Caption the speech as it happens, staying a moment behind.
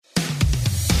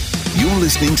You're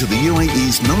listening to the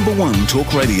UAE's #1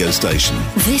 talk radio station.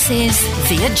 This is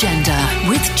The Agenda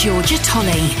with Georgia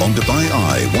Tolley On Dubai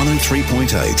Eye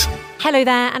 103.8. Hello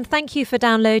there, and thank you for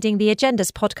downloading the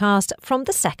Agendas podcast from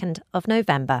the 2nd of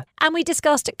November. And we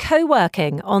discussed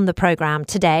co-working on the programme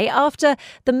today after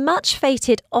the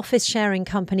much-fated office-sharing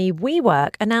company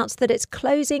WeWork announced that it's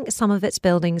closing some of its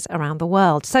buildings around the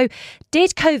world. So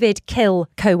did COVID kill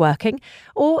co-working,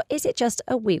 or is it just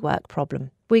a WeWork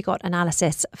problem? We got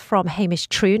analysis from Hamish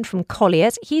Troon from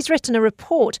Colliers. He's written a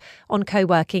report on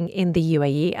co-working in the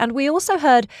UAE. And we also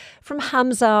heard from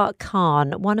Hamza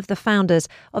Khan, one of the founders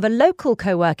of a local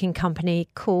co-working company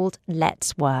called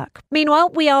Let's Work.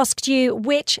 Meanwhile, we asked you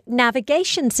which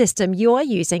navigation system you are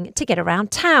using to get around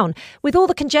town. With all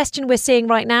the congestion we're seeing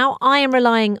right now, I am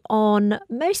relying on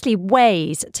mostly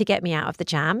Waze to get me out of the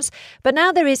jams. But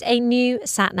now there is a new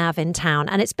sat-nav in town,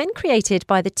 and it's been created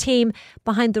by the team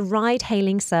behind the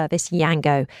ride-hailing service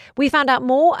Yango. We found out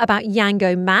more about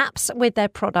Yango Maps with their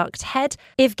product head,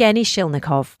 Evgeny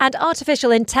Shilnikov. And artificial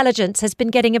intelligence has been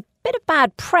getting a bit of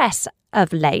bad press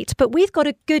of late, but we've got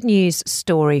a good news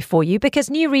story for you because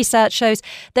new research shows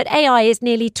that AI is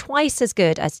nearly twice as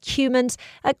good as humans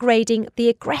at grading the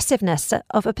aggressiveness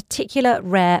of a particular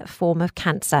rare form of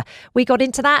cancer. We got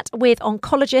into that with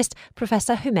oncologist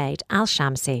Professor Humaid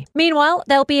Al-Shamsi. Meanwhile,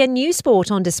 there'll be a new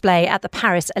sport on display at the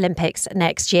Paris Olympics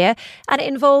next year, and it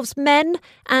involves men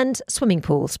and swimming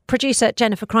pools. Producer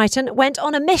Jennifer Crichton went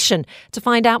on a mission to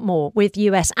find out more with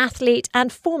US athlete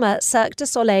and former Cirque du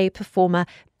Soleil performer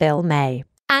Bill May.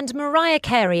 And Mariah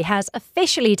Carey has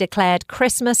officially declared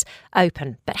Christmas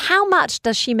open. But how much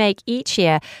does she make each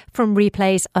year from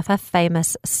replays of her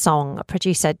famous song?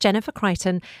 Producer Jennifer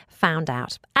Crichton found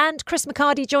out. And Chris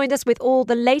McCarty joined us with all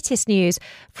the latest news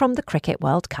from the Cricket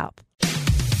World Cup.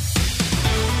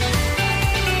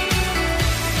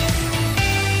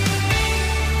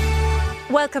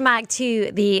 Welcome back to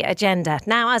The Agenda.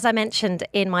 Now, as I mentioned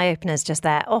in my openers just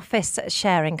there, office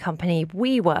sharing company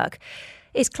WeWork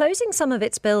is closing some of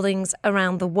its buildings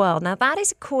around the world. Now, that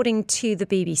is according to the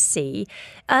BBC.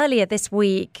 Earlier this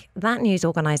week, that news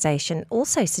organisation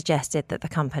also suggested that the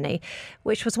company,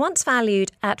 which was once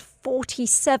valued at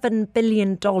 $47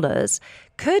 billion,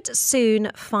 could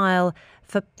soon file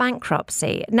for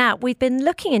bankruptcy. Now, we've been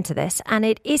looking into this and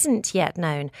it isn't yet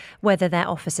known whether their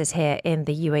offices here in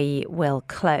the UAE will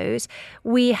close.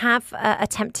 We have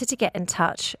attempted to get in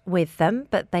touch with them,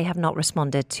 but they have not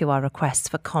responded to our requests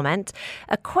for comment.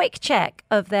 A quick check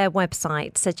of their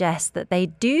website suggests that they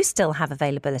do still have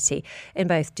availability in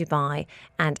both Dubai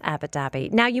and Abu Dhabi.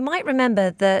 Now, you might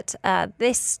remember that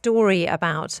this story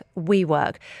about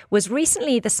WeWork was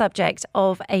recently the subject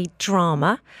of a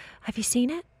drama. Have you seen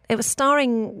it? It was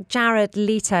starring Jared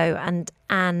Leto and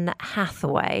Anne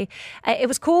Hathaway. It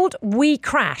was called We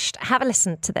Crashed. Have a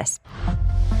listen to this.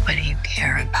 What do you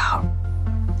care about?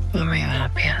 When were you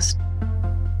happiest?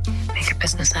 Make a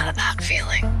business out of that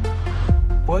feeling.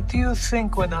 What do you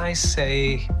think when I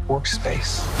say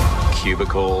workspace?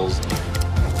 Cubicles,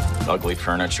 ugly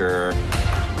furniture,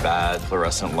 bad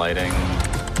fluorescent lighting,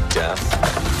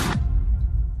 death.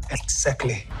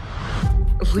 Exactly.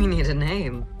 We need a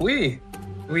name. We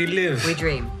live. We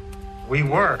dream. We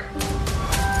work.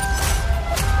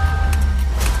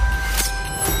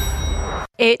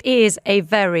 It is a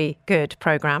very good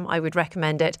programme. I would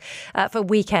recommend it for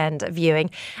weekend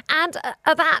viewing. And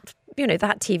that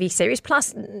TV series,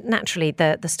 plus naturally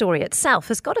the story itself,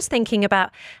 has got us thinking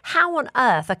about how on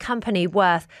earth a company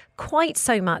worth quite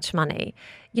so much money,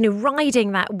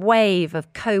 riding that wave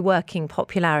of co-working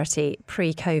popularity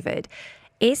pre-COVID,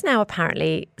 is now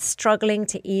apparently struggling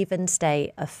to even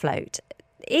stay afloat.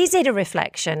 Is it a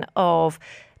reflection of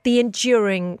the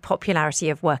enduring popularity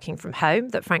of working from home,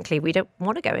 that frankly we don't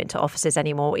want to go into offices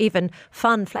anymore, even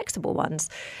fun, flexible ones?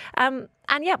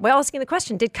 And yeah, we're asking the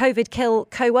question, did COVID kill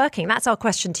co-working? That's our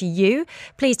question to you.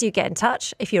 Please do get in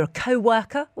touch if you're a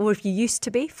co-worker or if you used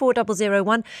to be,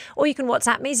 4001, or you can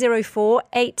WhatsApp me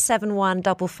 04871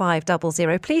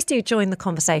 5500. Please do join the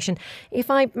conversation.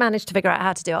 If I manage to figure out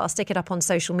how to do it, I'll stick it up on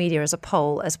social media as a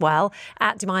poll as well,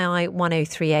 at Dubai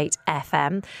 1038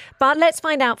 FM. But let's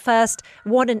find out first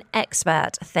what an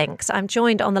expert thinks. I'm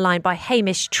joined on the line by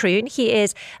Hamish Troon. He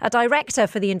is a director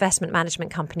for the investment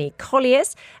management company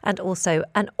Colliers and also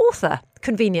an author,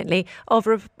 conveniently, of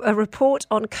a report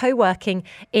on co-working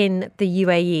in the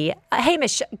UAE.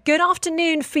 Hamish, good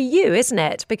afternoon for you, isn't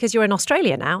it? Because you're in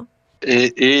Australia now.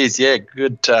 It is, yeah.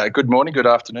 Good morning, good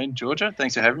afternoon, Georgia.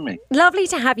 Thanks for having me. Lovely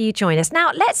to have you join us.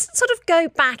 Now, let's sort of go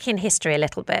back in history a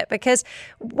little bit, because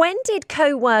when did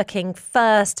co-working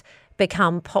first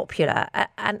become popular?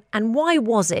 And why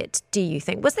was it, do you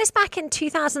think? Was this back in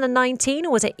 2019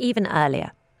 or was it even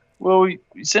earlier? Well, we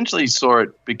essentially saw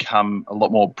it become a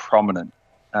lot more prominent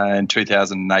in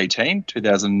 2018,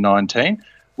 2019,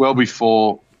 well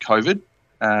before COVID.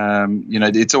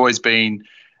 It's always been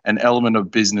an element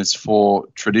of business for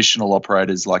traditional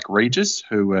operators like Regis,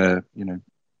 who were,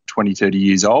 20, 30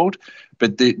 years old,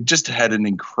 but they just had an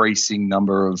increasing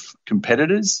number of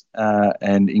competitors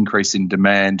and increase in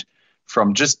demand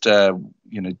from just,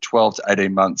 12 to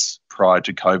 18 months prior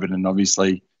to COVID. And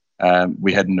obviously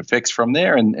we had an effects from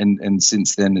there. And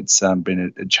since then it's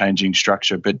been a changing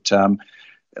structure. But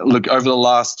look, over the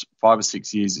last 5 or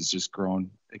 6 years, it's just grown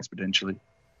exponentially.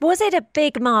 Was it a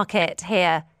big market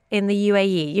here in the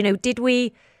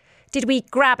UAE? Did we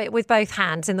grab it with both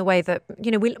hands in the way that,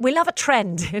 we love a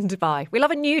trend in Dubai. We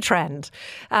love a new trend.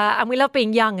 And we love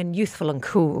being young and youthful and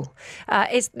cool.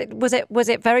 Was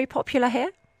it very popular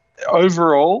here?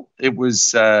 Overall, it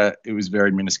was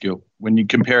very minuscule. When you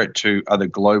compare it to other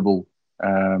global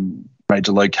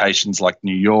major locations like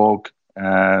New York,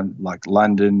 like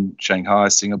London, Shanghai,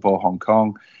 Singapore, Hong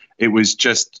Kong, it was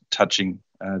just touching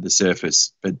the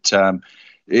surface. But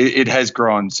it has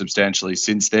grown substantially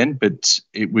since then, but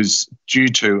it was due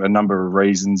to a number of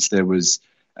reasons. There was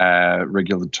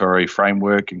regulatory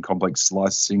framework and complex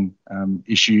licensing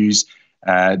issues.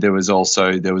 There was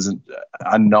an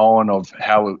unknown of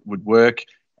how it would work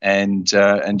and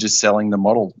just selling the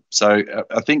model. So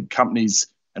I think companies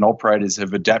and operators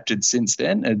have adapted since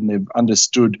then, and they've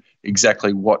understood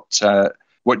exactly what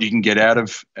you can get out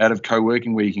of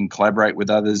co-working, where you can collaborate with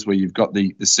others, where you've got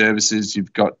the services,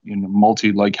 you've got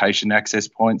multi-location access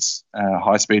points,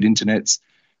 high-speed internets,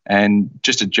 and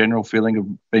just a general feeling of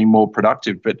being more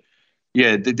productive. But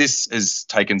yeah, this has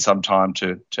taken some time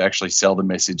to actually sell the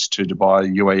message to Dubai,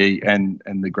 UAE, and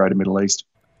the greater Middle East.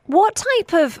 What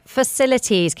type of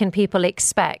facilities can people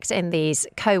expect in these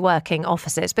co-working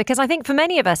offices? Because I think for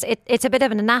many of us, it's a bit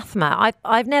of an anathema.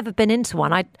 I've never been into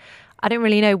one. I don't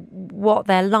really know what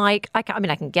they're like. I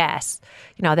can guess.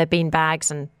 They're bean bags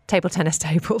and table tennis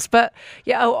tables, but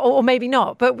or maybe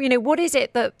not. But what is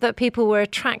it that people were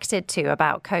attracted to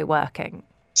about co-working?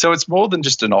 So it's more than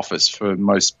just an office for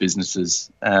most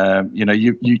businesses.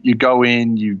 You go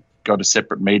in, you've got a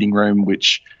separate meeting room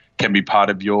which can be part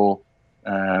of your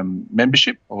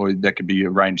membership, or that could be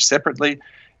arranged separately.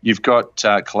 You've got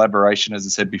collaboration, as I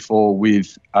said before,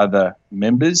 with other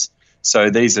members.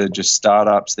 So these are just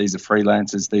startups, these are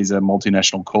freelancers, these are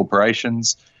multinational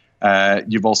corporations.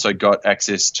 You've also got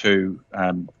access to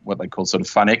what they call sort of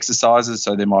fun exercises.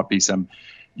 So there might be some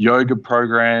yoga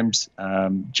programs,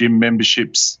 gym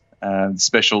memberships,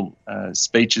 special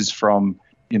speeches from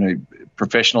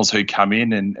professionals who come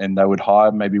in and they would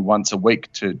hire maybe once a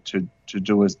week to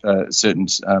do a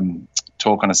certain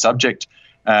talk on a subject.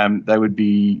 They would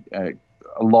be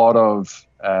a lot of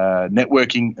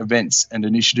networking events and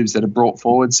initiatives that are brought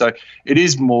forward. So it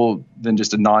is more than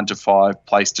just a 9-to-5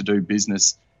 place to do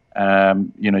business.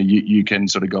 You can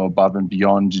sort of go above and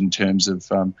beyond in terms of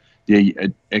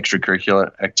the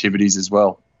extracurricular activities as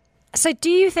well. So do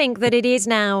you think that it is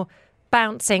now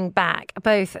bouncing back,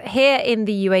 both here in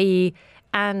the UAE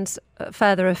and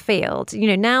further afield?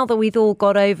 Now that we've all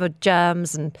got over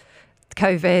germs and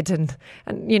COVID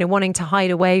and wanting to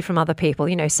hide away from other people,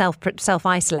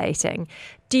 self-isolating,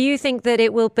 do you think that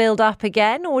it will build up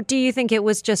again, or do you think it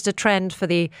was just a trend for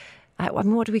the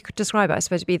what do we describe it? I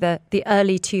suppose to be the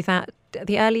early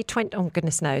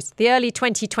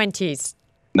 2020s.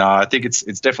 No, I think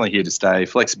it's definitely here to stay.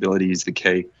 Flexibility is the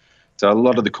key. So a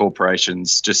lot of the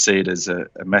corporations just see it as a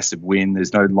massive win.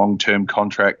 There's no long-term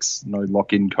contracts, no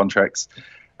lock-in contracts.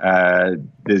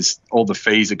 There's all the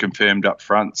fees are confirmed up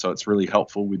front, so it's really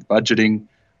helpful with budgeting.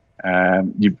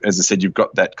 As I said, you've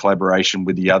got that collaboration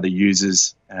with the other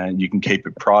users, and you can keep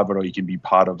it private, or you can be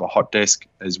part of a hot desk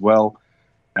as well.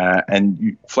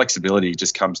 Flexibility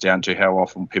just comes down to how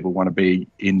often people want to be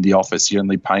in the office. You're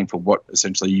only paying for what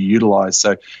essentially you utilise.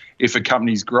 So if a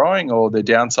company's growing or they're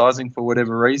downsizing for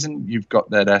whatever reason, you've got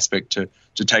that aspect to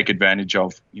take advantage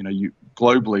of.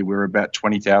 Globally, we're about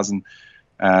 20,000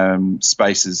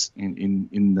 spaces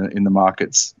in the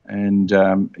markets, and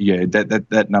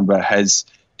that number has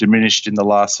diminished in the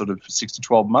last sort of 6 to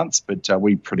 12 months, but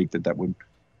we predict that would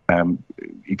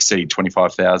exceed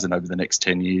 25,000 over the next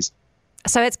 10 years.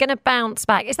 So it's going to bounce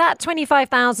back. Is that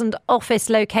 25,000 office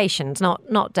locations,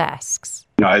 not desks?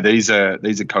 No, these are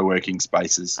co-working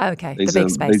spaces. Okay, these the big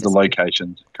spaces. These are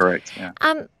locations, correct? Yeah.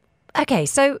 Okay,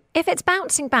 so if it's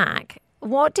bouncing back,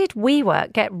 what did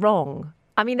WeWork get wrong?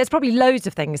 I mean, there's probably loads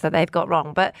of things that they've got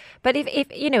wrong, but if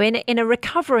in a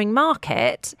recovering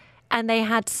market, and they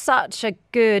had such a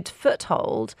good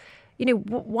foothold.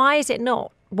 Why is it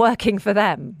not working for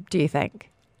them, do you think?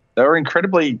 They were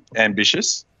incredibly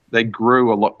ambitious. They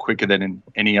grew a lot quicker than in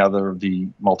any other of the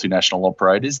multinational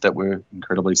operators that were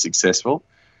incredibly successful.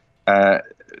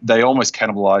 They almost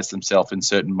cannibalized themselves in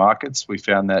certain markets. We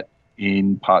found that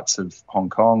in parts of Hong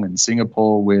Kong and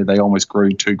Singapore, where they almost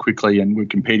grew too quickly and were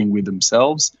competing with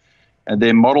themselves. And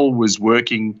their model was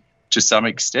working to some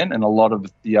extent, and a lot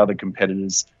of the other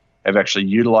competitors have actually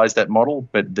utilized that model,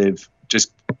 but they've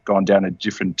just gone down a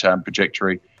different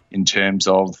trajectory in terms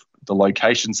of the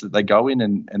locations that they go in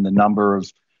and the number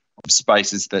of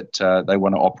spaces that they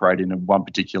want to operate in one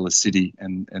particular city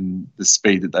and the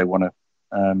speed that they want to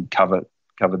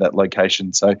cover that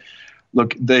location. So,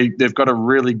 look, they've got a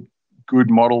really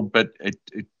good model, but it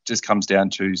just comes down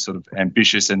to sort of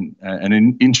ambitious and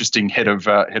an interesting head of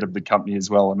the company as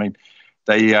well. I mean,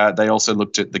 they also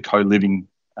looked at the co-living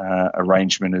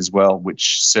arrangement as well,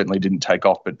 which certainly didn't take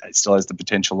off, but it still has the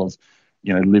potential of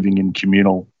living in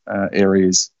communal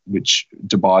areas, which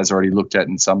Dubai's already looked at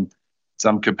in some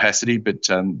capacity, but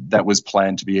that was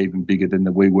planned to be even bigger than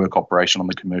the WeWork operation on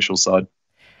the commercial side.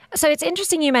 So it's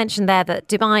interesting you mentioned there that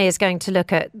Dubai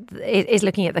is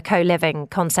looking at the co-living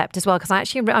concept as well, because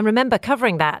I remember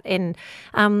covering that in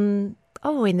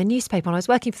the newspaper. When I was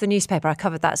working for the newspaper, I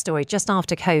covered that story just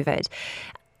after COVID.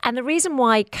 And the reason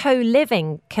why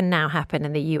co-living can now happen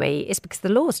in the UAE is because the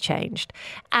law's changed.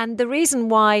 And the reason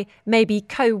why maybe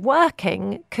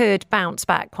co-working could bounce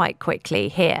back quite quickly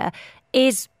here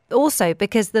is also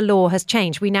because the law has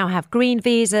changed. We now have green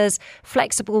visas,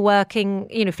 flexible working,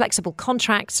 flexible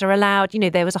contracts are allowed.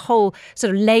 There was a whole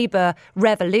sort of labour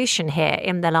revolution here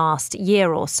in the last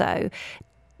year or so.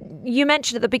 You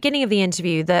mentioned at the beginning of the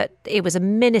interview that it was a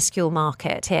minuscule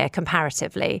market here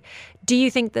comparatively. Do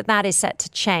you think that is set to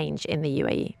change in the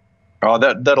UAE? Oh,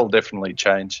 that'll definitely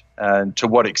change. And to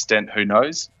what extent, who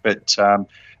knows? But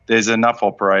there's enough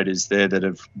operators there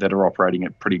that are operating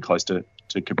at pretty close to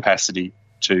capacity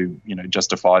to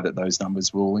justify that those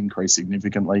numbers will increase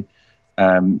significantly.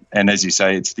 And as you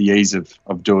say, it's the ease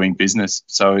of doing business.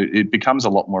 So it becomes a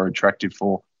lot more attractive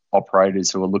for operators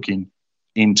who are looking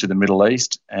into the Middle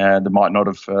East. They might not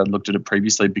have looked at it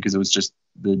previously because it was just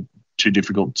too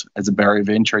difficult as a barrier of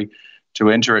entry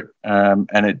to enter it.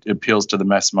 And it appeals to the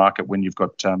mass market when you've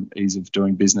got ease of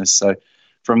doing business. So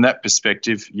from that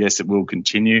perspective, yes, it will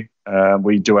continue.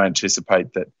 We do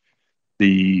anticipate that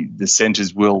the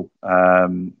centres will,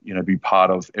 be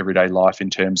part of everyday life in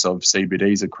terms of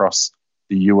CBDs across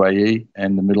the UAE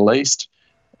and the Middle East.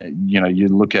 You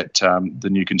look at the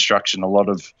new construction, a lot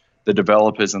of the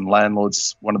developers and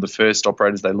landlords, one of the first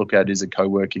operators they look at is a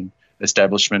co-working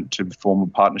establishment to form a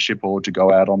partnership or to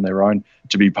go out on their own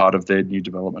to be part of their new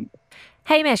development.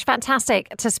 Hamish, fantastic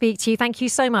to speak to you. Thank you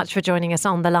so much for joining us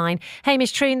on the line.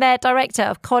 Hamish Troon there, Director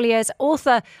of Colliers,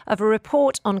 author of a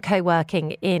report on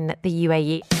co-working in the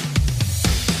UAE.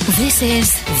 This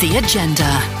is The Agenda.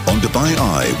 On Dubai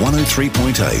Eye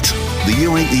 103.8, the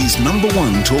UAE's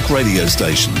 #1 talk radio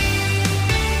station.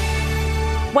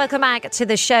 Welcome back to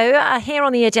the show. Here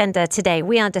on The Agenda today,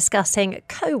 we are discussing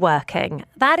co-working.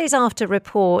 That is after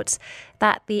reports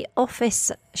that the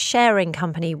office sharing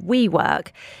company WeWork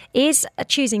is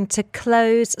choosing to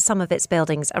close some of its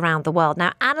buildings around the world.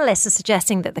 Now, analysts are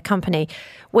suggesting that the company,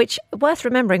 which, worth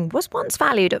remembering, was once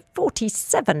valued at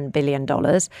 $47 billion,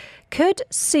 could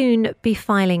soon be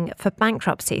filing for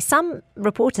bankruptcy. Some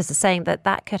reporters are saying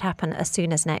that could happen as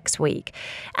soon as next week.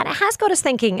 And it has got us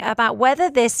thinking about whether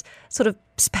this sort of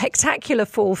spectacular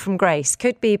fall from grace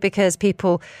could be because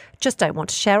people just don't want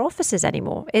to share offices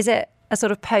anymore. Is it a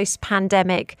sort of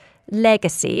post-pandemic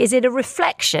legacy? Is it a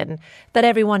reflection that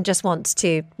everyone just wants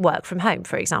to work from home,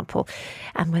 for example?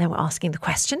 And when we're asking the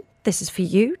question, this is for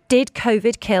you, did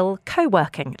COVID kill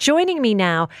co-working? Joining me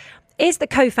now is the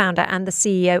co-founder and the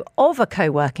CEO of a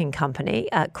co-working company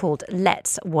called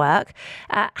Let's Work.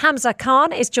 Hamza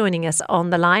Khan is joining us on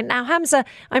the line. Now, Hamza,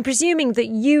 I'm presuming that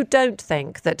you don't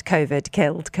think that COVID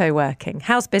killed co-working.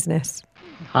 How's business?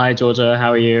 Hi, Georgia.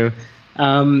 How are you?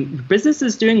 Business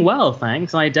is doing well,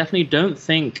 thanks. I definitely don't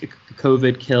think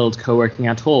COVID killed co-working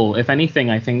at all. If anything,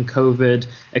 I think COVID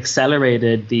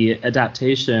accelerated the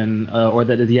adaptation or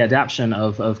the adaption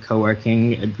of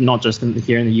co-working, not just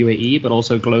here in the UAE, but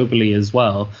also globally as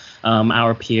well.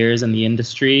 Our peers in the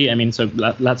industry, so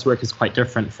Let's Work is quite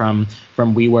different from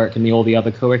WeWork and all the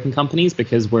other co-working companies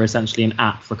because we're essentially an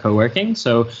app for co-working.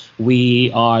 So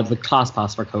we are the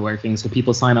ClassPass for co-working. So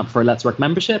people sign up for a Let's Work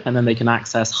membership and then they can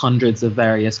access hundreds of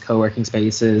various co-working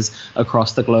spaces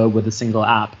across the globe with a single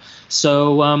app.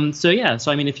 So I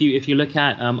mean, if you look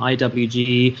at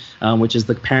IWG, which is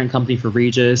the parent company for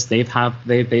Regus, they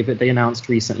announced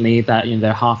recently that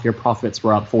their half-year profits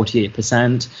were up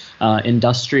 48%.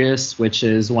 Industrious, which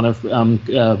is one of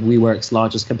WeWork's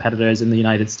largest competitors in the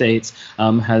United States,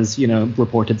 has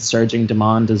reported surging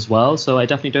demand as well. So I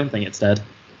definitely don't think it's dead.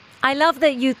 I love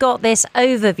that you got this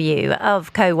overview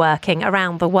of co-working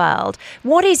around the world.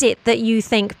 What is it that you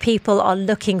think people are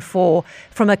looking for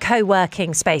from a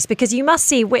co-working space? Because you must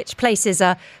see which places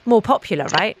are more popular,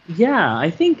 right? Yeah, I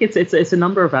think it's a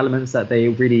number of elements that they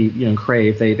really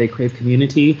crave. They crave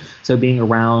community, so being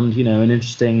around an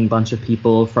interesting bunch of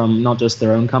people from not just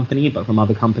their own company but from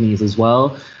other companies as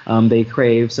well. They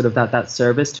crave sort of that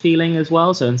service feeling as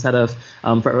well. So instead of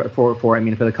for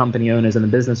the company owners and the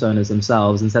business owners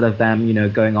themselves, instead of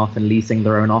them going off and leasing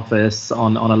their own office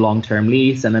on a long-term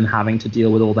lease and then having to deal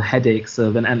with all the headaches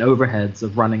of and overheads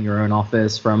of running your own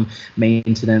office, from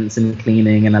maintenance and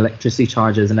cleaning and electricity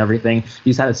charges and everything,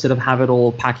 you sort of have it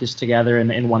all packaged together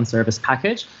in one service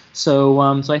package. So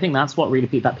I think that's what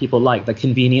really that people like, the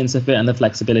convenience of it and the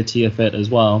flexibility of it as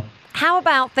well. How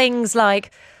about things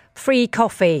like free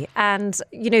coffee and,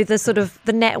 the sort of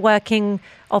the networking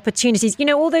opportunities,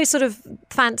 all those sort of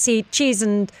fancy cheese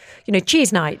and,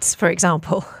 cheese nights, for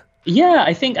example?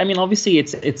 Yeah, obviously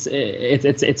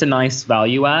it's a nice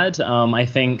value add. I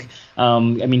think,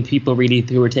 people really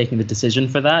who are taking the decision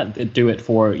for that do it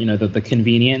for, the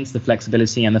convenience, the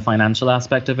flexibility and the financial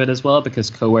aspect of it as well, because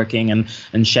co-working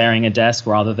and sharing a desk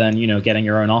rather than, getting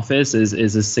your own office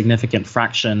is a significant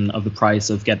fraction of the price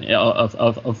of getting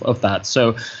of that.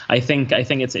 So I think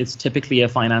it's typically a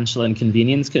financial and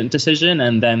convenience decision.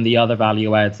 And then the other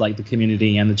value adds like the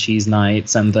community and the cheese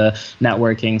nights and the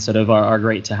networking sort of are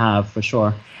great to have for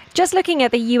sure. Just looking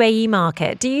at the UAE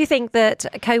market, do you think that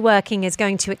co-working is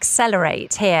going to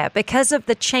accelerate here because of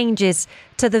the changes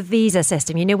to the visa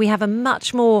system? We have a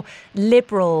much more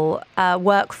liberal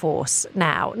workforce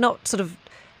now, not sort of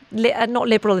not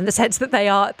liberal in the sense that they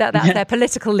are that's their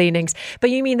political leanings, but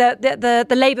you mean the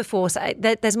labour force,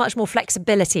 there's much more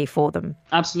flexibility for them.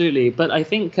 Absolutely, but I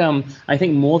think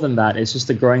more than that, it's just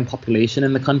the growing population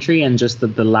in the country and just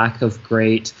the lack of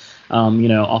great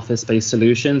office-based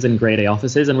solutions and grade A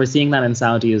offices. And we're seeing that in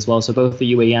Saudi as well. So both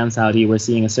the UAE and Saudi, we're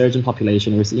seeing a surge in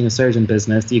population, we're seeing a surge in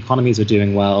business, the economies are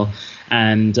doing well,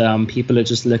 and people are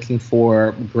just looking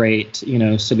for great,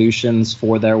 solutions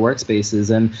for their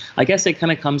workspaces. And I guess it kind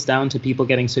of comes down to people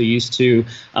getting so used to,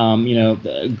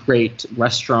 great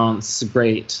restaurants,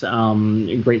 great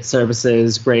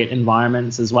services, great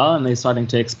environments as well. And they're starting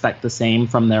to expect the same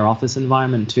from their office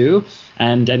environment too.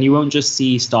 And you won't just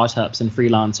see startups and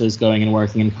freelancers going and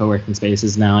working in co-working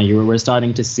spaces now. We're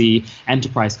starting to see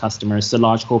enterprise customers, so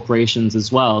large corporations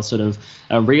as well, sort of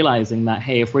realizing that,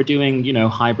 hey, if we're doing,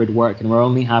 hybrid work and we're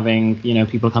only having,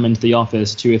 people come into the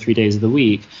office 2 or 3 days of the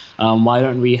week, why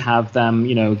don't we have them,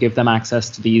 give them access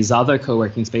to these other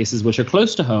co-working spaces which are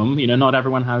close to home? Not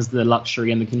everyone has the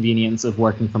luxury and the convenience of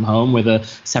working from home with a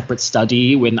separate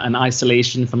study, with an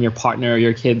isolation from your partner or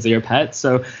your kids or your pets.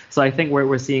 So I think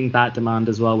we're seeing that demand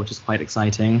as well, which is quite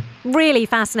exciting. Really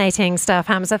fascinating stuff,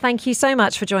 Hamza. Thank you so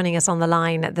much for joining us on the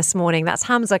line this morning. That's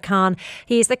Hamza Khan.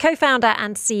 He is the co-founder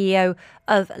and CEO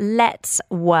of Let's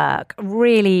Work.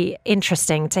 Really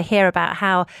interesting to hear about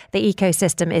how the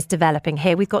ecosystem is developing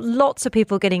here. We've got lots of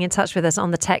people getting in touch with us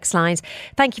on the text lines.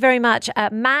 Thank you very much.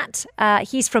 Matt,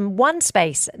 he's from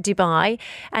OneSpace Dubai,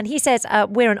 and he says,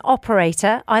 we're an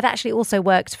operator. I've actually also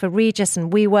worked for Regus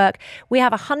and WeWork. We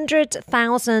have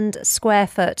 100,000 square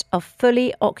foot of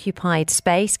fully occupied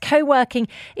space. Co-working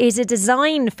is a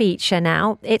design feature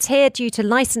now. It's here due to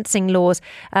licensing laws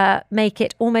make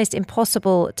it almost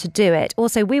impossible to do it.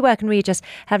 Also, WeWork and Regus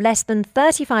have less than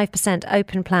 35%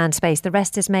 open plan space. The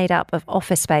rest is made up of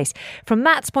office space. From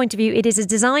Matt's point of view, it is a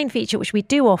design feature which we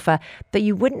do offer, but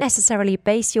you wouldn't necessarily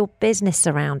base your business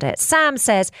around it. Sam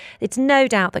says it's no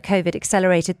doubt that COVID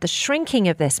accelerated the shrinking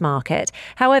of this market.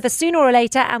 However, sooner or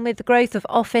later, and with the growth of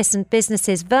office and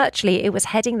businesses virtually, it was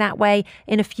heading that way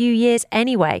in a few years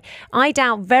anyway. I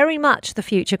doubt very much the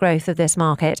future growth of this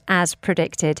market as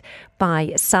predicted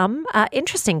by some.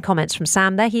 Interesting comments from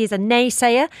Sam there. He is a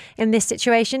naysayer in this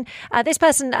situation. This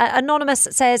person, anonymous,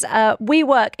 says,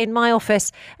 WeWork in my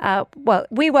office,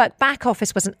 WeWork back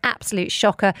office was an absolute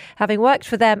shocker. Having worked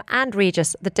for them and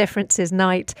Regus, the difference is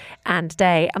night and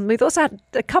day. And we've also had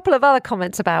a couple of other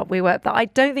comments about WeWork that I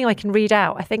don't think I can read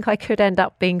out. I think I could end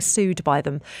up being sued by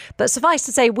them. But suffice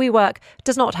to say, WeWork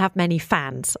does not have many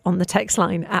fans on the text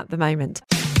line at the moment.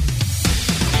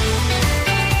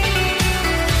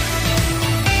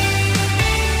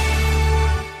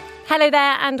 Hello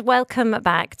there and welcome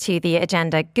back to The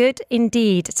Agenda. Good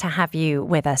indeed to have you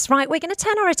with us. Right, we're going to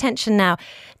turn our attention now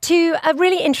to a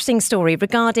really interesting story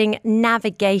regarding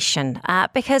navigation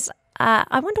because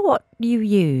I wonder what you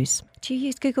use. Do you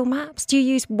use Google Maps? Do you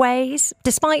use Waze?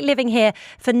 Despite living here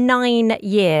for 9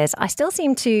 years, I still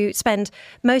seem to spend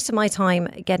most of my time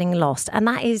getting lost. And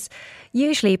that is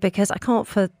usually because I can't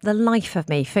for the life of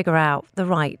me figure out the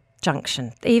right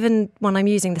junction, even when I'm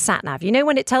using the sat nav. You know,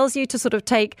 when it tells you to sort of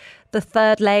take the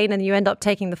third lane and you end up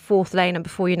taking the fourth lane, and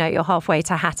before you know it, you're halfway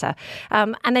to Hatta.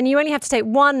 And then you only have to take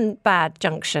one bad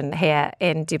junction here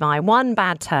in Dubai, one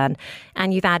bad turn,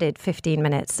 and you've added 15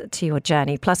 minutes to your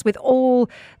journey. Plus, with all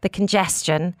the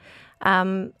congestion,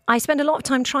 I spend a lot of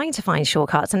time trying to find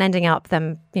shortcuts and ending up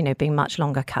them, being much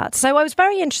longer cuts. So I was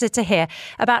very interested to hear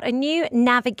about a new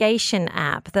navigation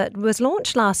app that was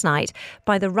launched last night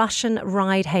by the Russian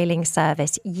ride-hailing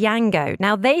service Yango.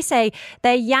 Now, they say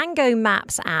their Yango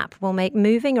Maps app will make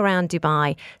moving around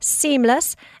Dubai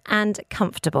seamless and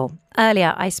comfortable.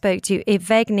 Earlier, I spoke to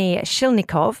Evgeny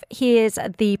Shilnikov. He is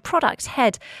the product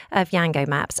head of Yango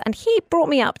Maps, and he brought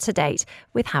me up to date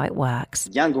with how it works.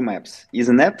 Yango Maps is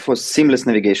an app for seamless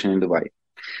navigation in Dubai.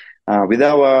 With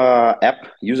our app,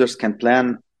 users can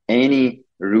plan any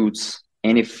routes,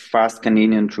 any fast,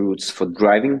 convenient routes for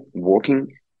driving, walking,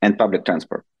 and public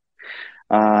transport.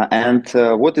 And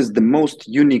what is the most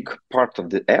unique part of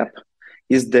the app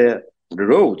is the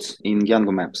roads in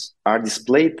Yango Maps are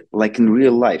displayed like in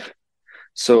real life.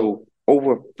 So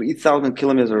over 3,000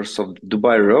 kilometers of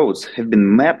Dubai roads have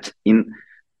been mapped in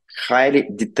highly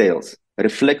details,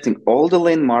 reflecting all the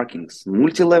lane markings,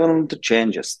 multi-level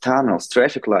interchanges, tunnels,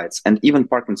 traffic lights, and even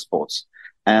parking spots.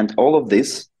 And all of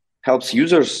this helps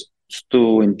users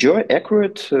to enjoy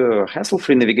accurate,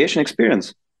 hassle-free navigation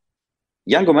experience.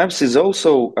 Yango Maps is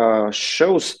also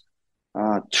shows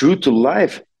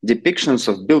true-to-life depictions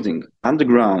of building,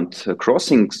 underground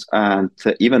crossings, and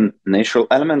even natural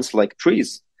elements like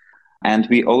trees. And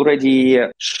we already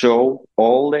show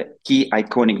all the key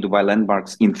iconic Dubai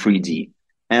landmarks in 3D.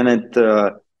 And it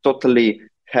totally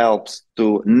helps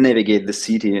to navigate the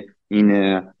city in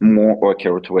a more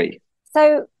accurate way.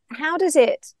 So how does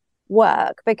it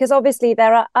work? Because obviously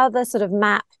there are other sort of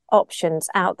map options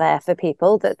out there for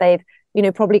people that they've,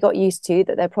 probably got used to,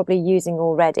 that they're probably using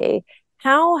already.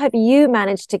 How have you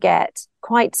managed to get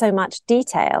quite so much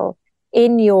detail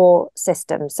in your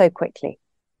system so quickly?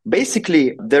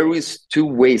 Basically, there is two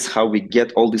ways how we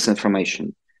get all this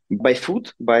information. By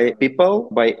foot, by people,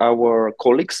 by our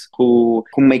colleagues who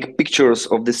make pictures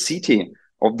of the city,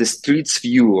 of the streets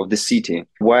view of the city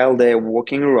while they're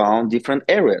walking around different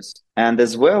areas. And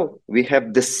as well, we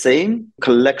have the same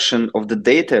collection of the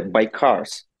data by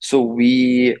cars. So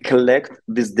we collect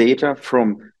this data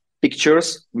from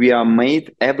pictures we are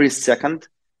made every second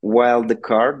while the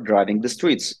car driving the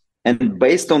streets. And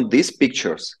based on these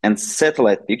pictures and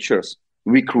satellite pictures,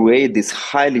 we create these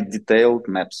highly detailed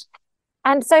maps.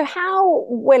 And so how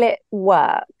will it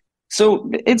work? So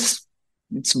it's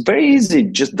very easy.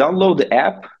 Just download the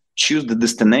app, choose the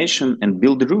destination, and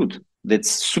build the route. That's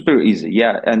super easy.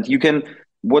 Yeah. And you can,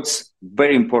 what's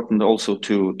very important also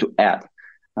to add,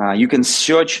 you can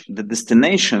search the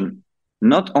destination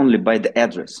not only by the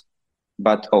address,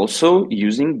 but also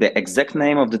using the exact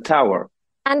name of the tower.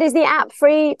 And is the app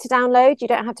free to download? You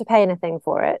don't have to pay anything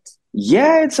for it?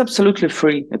 Yeah, it's absolutely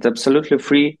free. It's absolutely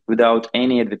free without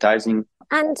any advertising.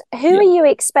 And who are you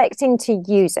expecting to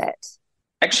use it?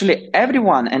 Actually,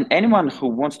 everyone and anyone who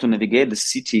wants to navigate the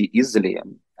city easily.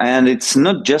 And it's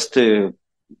not just an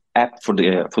app for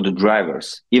the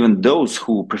drivers. Even those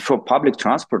who prefer public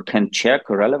transport can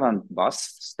check relevant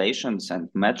bus stations and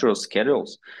metro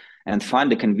schedules and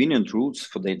find the convenient routes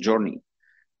for their journey.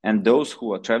 And those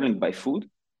who are traveling by foot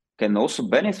can also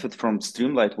benefit from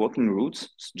streamlined walking routes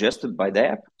suggested by the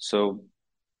app. So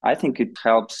I think it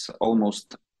helps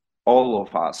almost all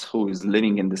of us who is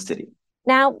living in the city.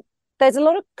 Now, there's a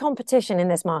lot of competition in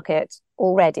this market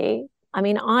already. I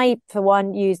mean, I, for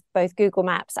one, use both Google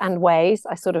Maps and Waze.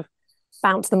 I sort of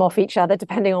bounce them off each other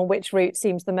depending on which route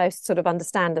seems the most sort of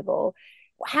understandable.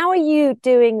 How are you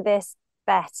doing this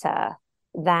better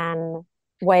than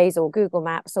Waze or Google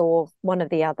Maps or one of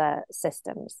the other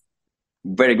systems?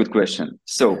 Very good question.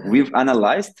 So we've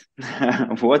analyzed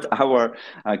what our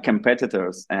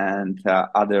competitors and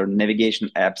other navigation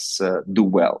apps do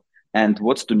well and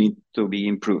what's to need to be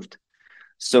improved.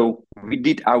 So we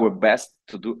did our best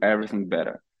to do everything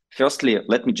better. Firstly,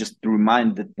 let me just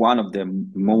remind that one of the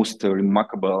most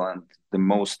remarkable and the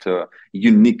most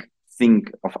unique thing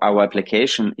of our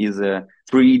application is a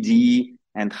 3D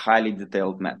and highly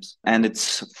detailed maps. And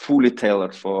it's fully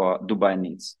tailored for Dubai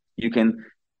needs. You can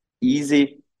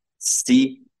easy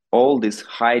see all these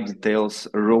high details,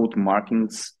 road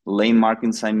markings, lane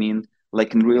markings,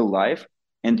 like in real life,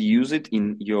 and use it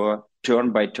in your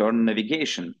turn-by-turn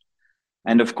navigation.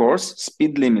 And of course,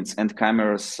 speed limits and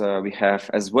cameras we have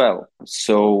as well.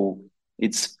 So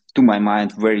it's, to my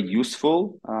mind, very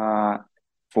useful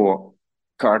for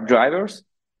car drivers,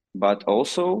 but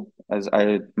also, as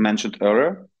I mentioned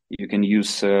earlier, you can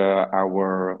use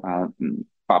our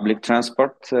public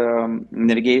transport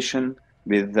navigation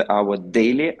with our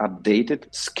daily updated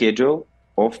schedule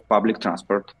of public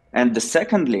transport. And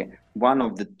secondly, one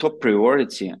of the top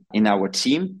priority in our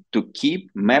team to keep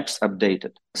maps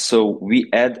updated. So we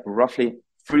add roughly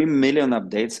 3 million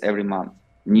updates every month.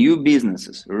 New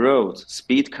businesses, roads,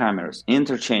 speed cameras,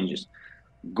 interchanges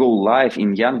go live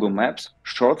in Yango Maps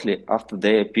shortly after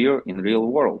they appear in real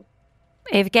world.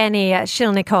 Evgeny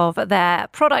Shilnikov, their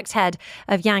product head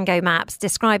of Yango Maps,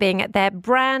 describing their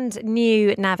brand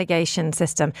new navigation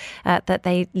system that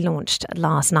they launched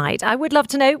last night. I would love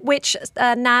to know which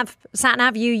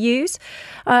sat-nav you use.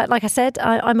 Like I said,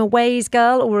 I'm a Waze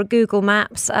girl or a Google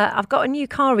Maps. I've got a new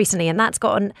car recently, and that's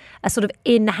got a sort of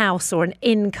in-house or an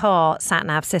in-car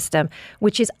sat-nav system,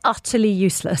 which is utterly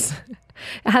useless.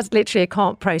 It has literally, it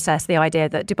can't process the idea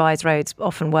that Dubai's roads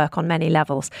often work on many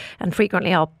levels, and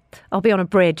frequently I'll be on a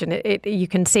bridge and you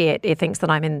can see it. It thinks that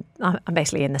I'm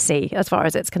basically in the sea as far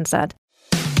as it's concerned.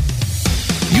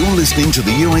 You're listening to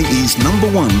the UAE's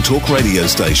 #1 talk radio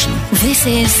station. This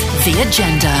is The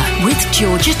Agenda with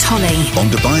Georgia Tolley On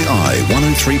Dubai Eye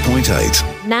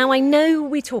 103.8. Now, I know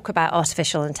we talk about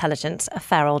artificial intelligence a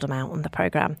fair old amount on the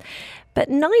programme, but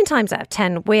 9 times out of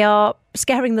 10, we are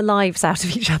scaring the lives out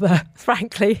of each other,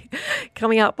 frankly,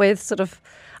 coming up with sort of,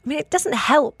 it doesn't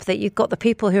help that you've got the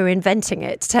people who are inventing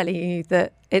it telling you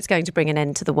that it's going to bring an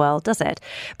end to the world, does it?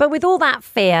 But with all that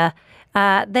fear,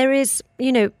 there is,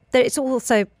 it's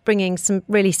also bringing some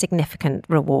really significant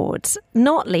rewards,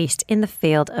 not least in the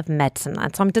field of medicine.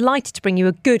 And so I'm delighted to bring you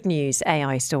a good news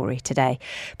AI story today,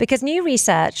 because new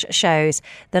research shows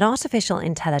that artificial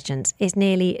intelligence is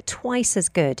nearly twice as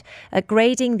good at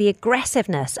grading the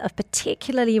aggressiveness of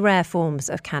particularly rare forms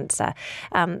of cancer.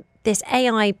 This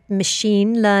AI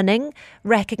machine learning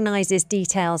recognises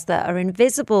details that are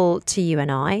invisible to you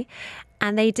and I,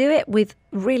 and they do it with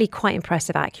really quite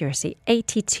impressive accuracy,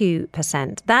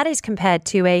 82%. That is compared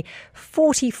to a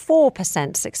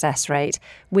 44% success rate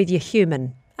with your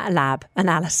human lab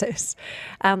analysis.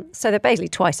 So they're basically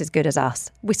twice as good as us.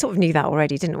 We sort of knew that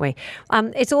already, didn't we?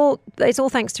 It's all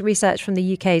thanks to research from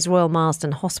the UK's Royal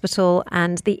Marsden Hospital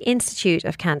and the Institute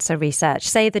of Cancer Research.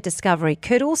 Say the discovery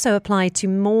could also apply to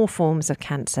more forms of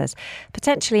cancers,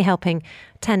 potentially helping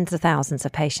tens of thousands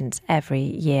of patients every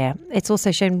year. It's also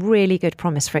shown really good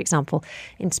promise, for example,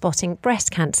 in spotting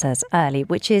breast cancers early,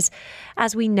 which is,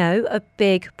 as we know, a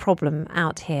big problem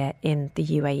out here in the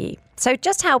UAE. So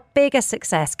just how big a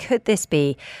success could this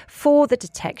be for the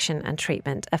detection and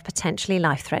treatment of potentially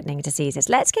life-threatening diseases?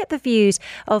 Let's get the views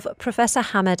of Professor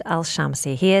Hamad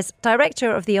Al-Shamsi. He is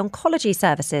Director of the Oncology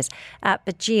Services at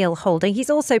Bajeel Holding. He's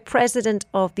also President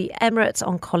of the Emirates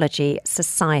Oncology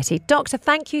Society. Doctor,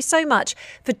 thank you so much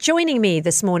for joining me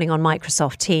this morning on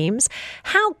Microsoft Teams.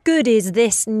 How good is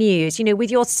this news? With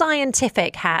your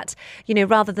scientific hat,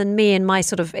 rather than me in my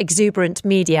sort of exuberant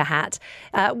media hat,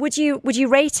 would you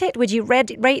rate it? Would you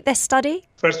rate this study?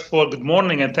 First of all, good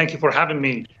morning and thank you for having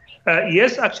me.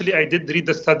 Yes, actually, I did read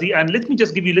the study. And let me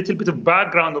just give you a little bit of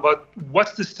background about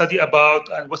what's the study about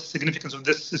and what's the significance of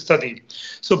this study.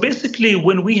 So basically,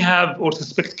 when we have or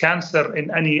suspect cancer in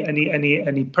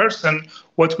any person,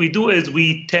 what we do is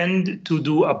we tend to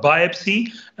do a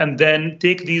biopsy and then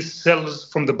take these cells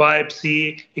from the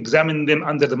biopsy, examine them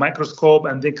under the microscope,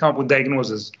 and then come up with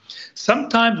diagnosis.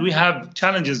 Sometimes we have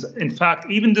challenges. In fact,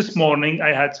 even this morning,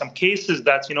 I had some cases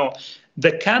that,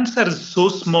 the cancer is so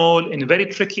small in a very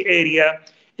tricky area.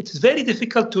 It's very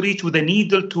difficult to reach with a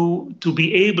needle to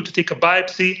be able to take a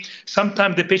biopsy.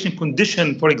 Sometimes the patient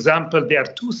condition, for example, they are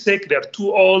too sick, they are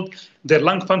too old, their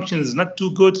lung function is not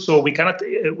too good, so we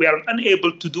are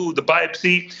unable to do the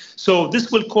biopsy. So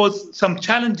this will cause some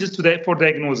challenges for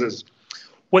diagnosis.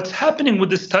 What's happening with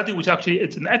this study, which actually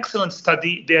it's an excellent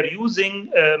study, they are using,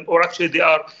 they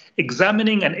are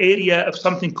examining an area of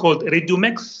something called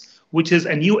RadioMix, which is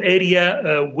a new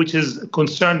area which is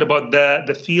concerned about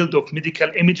the field of medical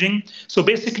imaging. So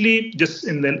basically, just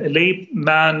in the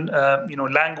layman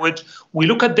language, we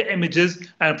look at the images,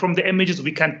 and from the images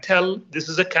we can tell this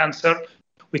is a cancer.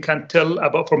 We can tell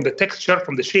about from the texture,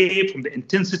 from the shape, from the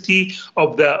intensity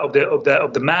of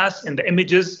the mass in the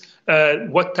images,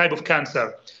 what type of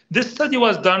cancer. This study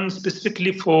was done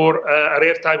specifically for a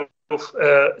rare type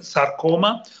of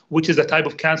sarcoma, which is a type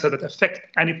of cancer that affects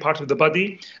any part of the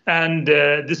body. And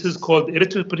this is called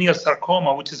erythroperitoneal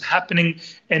sarcoma, which is happening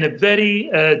in a very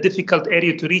difficult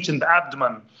area to reach in the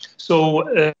abdomen.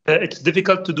 So it's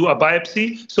difficult to do a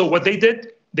biopsy. So what they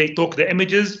did, they took the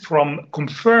images from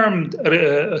confirmed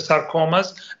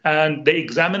sarcomas and they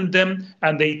examined them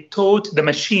and they taught the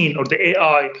machine or the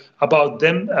AI about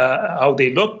them, how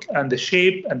they look and the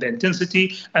shape and the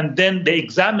intensity. And then they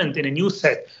examined in a new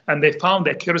set and they found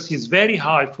the accuracy is very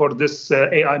high for this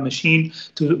AI machine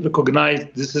to recognize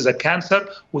this is a cancer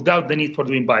without the need for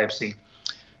doing biopsy.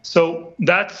 So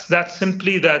that's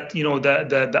simply that,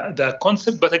 the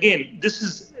concept. But again, this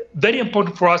is very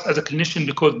important for us as a clinician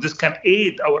because this can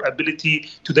aid our ability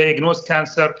to diagnose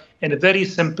cancer in a very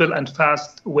simple and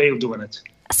fast way of doing it.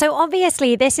 So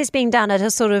obviously this is being done at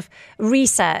a sort of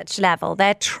research level.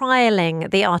 They're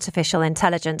trialling the artificial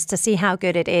intelligence to see how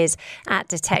good it is at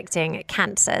detecting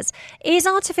cancers. Is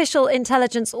artificial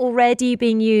intelligence already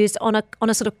being used on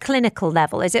a sort of clinical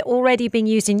level? Is it already being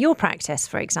used in your practice,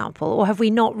 for example, or have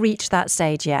we not reached that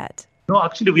stage yet? No,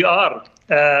 actually we are.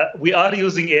 We are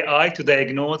using AI to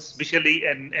diagnose, especially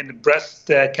in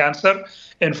breast cancer.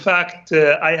 In fact,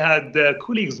 I had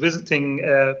colleagues visiting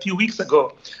a few weeks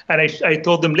ago, and I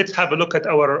told them, let's have a look at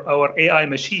our AI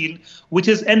machine, which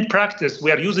is in practice.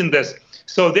 We are using this.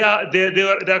 So they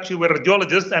actually were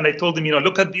radiologists, and I told them,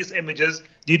 look at these images.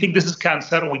 Do you think this is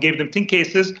cancer? And we gave them 10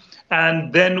 cases.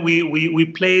 And then we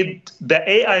played the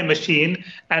AI machine,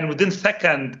 and within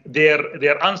seconds,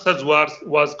 their answers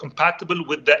was compatible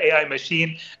with the AI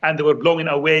machine, and they were blown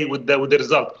away with the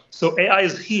result. So AI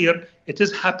is here, it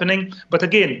is happening, but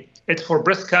again, it's for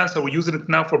breast cancer. We're using it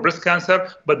now for breast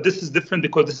cancer, but this is different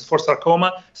because this is for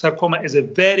sarcoma. Sarcoma is a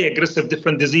very aggressive,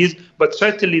 different disease, but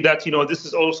certainly that, this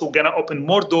is also going to open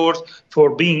more doors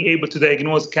for being able to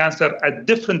diagnose cancer at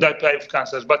different types of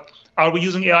cancers. But are we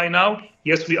using AI now?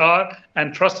 Yes, we are.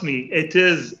 And trust me, it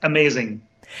is amazing.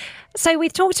 So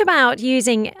we've talked about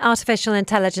using artificial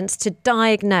intelligence to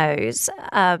diagnose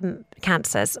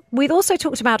cancers. We've also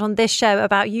talked about on this show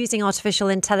about using artificial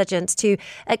intelligence to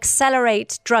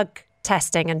accelerate drug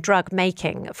testing and drug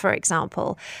making, for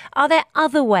example. Are there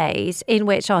other ways in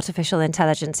which artificial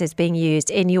intelligence is being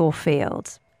used in your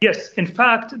field? Yes. In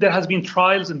fact, there has been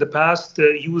trials in the past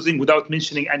using, without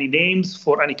mentioning any names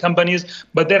for any companies,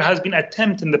 but there has been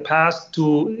attempt in the past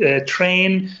to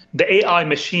train the AI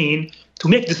machine to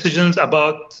make decisions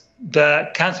about the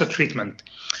cancer treatment.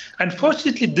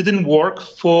 Unfortunately, it didn't work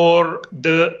for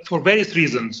various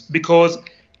reasons, because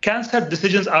cancer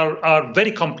decisions are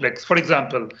very complex. For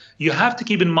example, you have to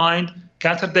keep in mind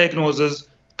cancer diagnosis,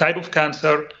 type of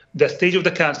cancer, the stage of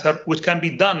the cancer, which can be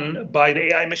done by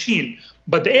the AI machine.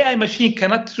 But the AI machine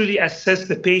cannot really assess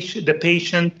the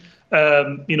patient,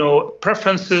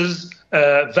 preferences,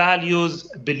 values,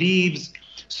 beliefs.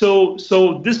 So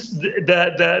this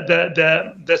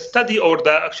the study or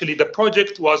the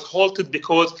project was halted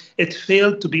because it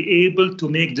failed to be able to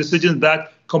make decisions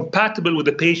that compatible with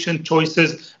the patient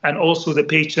choices and also the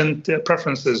patient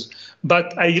preferences.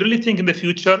 But I really think in the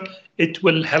future it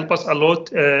will help us a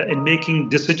lot in making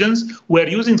decisions. We're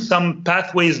using some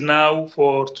pathways now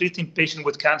for treating patients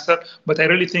with cancer, but I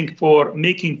really think for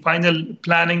making final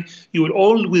planning, you will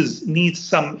always need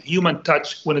some human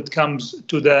touch when it comes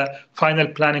to the final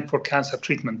planning for cancer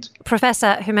treatment.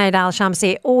 Professor Humaid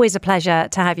Al-Shamsi, always a pleasure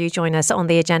to have you join us on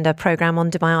the Agenda programme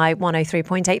on Dubai Eye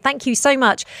 103.8. Thank you so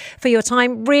much for your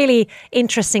time. Really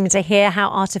interesting to hear how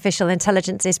artificial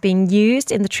intelligence is being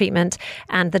used in the treatment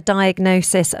and the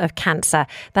diagnosis of cancer.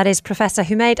 That is Professor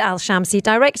Humaid Al-Shamsi,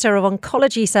 Director of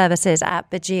Oncology Services at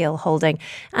Burjeel Holding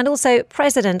and also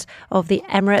President of the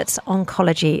Emirates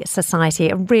Oncology Society.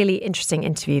 A really interesting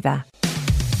interview there.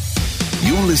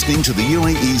 You're listening to the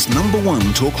UAE's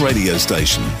 #1 talk radio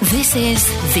station. This is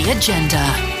The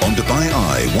Agenda On Dubai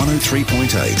Eye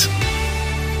 103.8.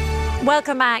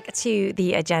 Welcome back to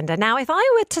The Agenda. Now, if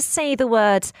I were to say the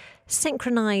word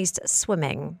synchronised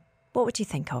swimming, what would you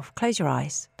think of? Close your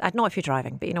eyes. Not if you're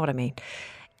driving, but you know what I mean.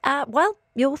 Well,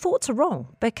 your thoughts are wrong,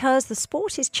 because the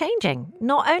sport is changing.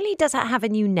 Not only does it have a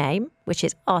new name, which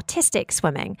is artistic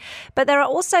swimming, but there are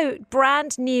also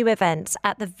brand new events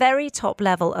at the very top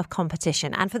level of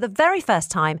competition. And for the very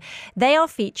first time, they are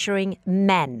featuring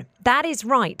men. That is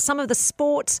right. Some of the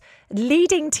sport's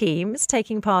leading teams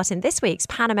taking part in this week's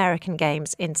Pan American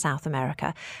Games in South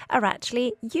America are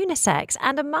actually unisex.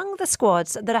 And among the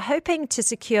squads that are hoping to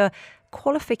secure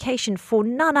qualification for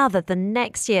none other than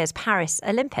next year's Paris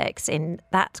Olympics in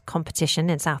that competition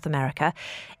in South America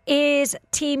is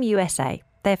Team USA.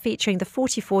 They're featuring the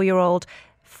 44-year-old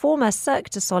former Cirque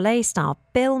du Soleil star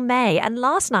Bill May. And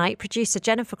last night, producer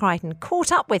Jennifer Crichton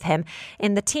caught up with him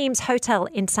in the team's hotel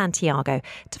in Santiago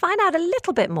to find out a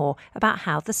little bit more about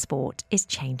how the sport is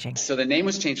changing. So the name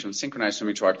was changed from synchronized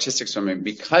swimming to artistic swimming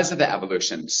because of the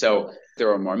evolution. So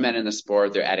there are more men in the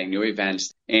sport. They're adding new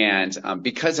events. And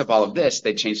because of all of this,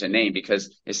 they changed the name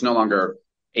because it's no longer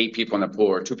 8 people in the pool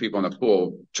or 2 people in the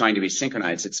pool trying to be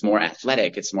synchronized. It's more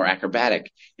athletic. It's more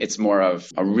acrobatic. It's more of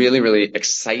a really, really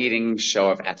exciting show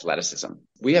of athleticism.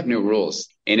 We have new rules,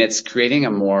 and it's creating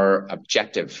a more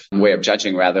objective way of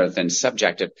judging rather than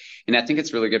subjective. And I think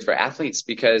it's really good for athletes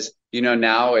because,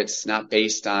 now it's not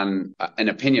based on an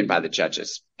opinion by the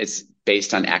judges. It's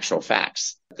based on actual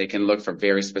facts. They can look for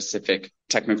very specific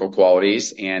technical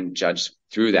qualities and judge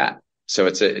through that. So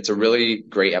it's a really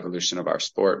great evolution of our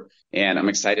sport, and I'm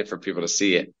excited for people to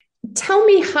see it. Tell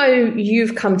me how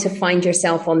you've come to find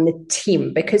yourself on the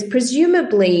team, because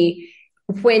presumably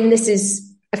when this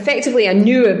is effectively a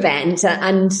new event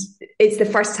and it's the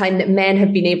first time that men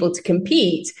have been able to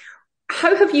compete,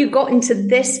 how have you gotten to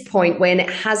this point when it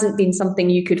hasn't been something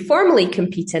you could formally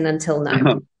compete in until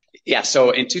now? Yeah,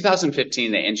 so in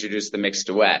 2015, they introduced the mixed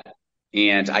duet,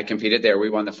 and I competed there. We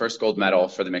won the first gold medal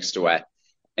for the mixed duet.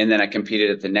 And then I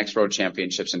competed at the next World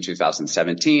Championships in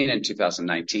 2017 and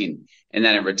 2019. And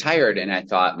then I retired, and I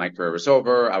thought my career was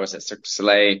over. I was at Cirque du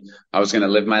Soleil. I was going to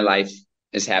live my life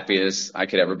as happy as I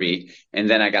could ever be. And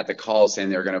then I got the call saying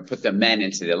they were going to put the men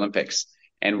into the Olympics.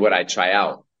 And would I try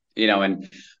out? And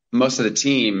most of the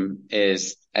team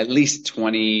is at least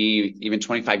 20, even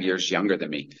 25 years younger than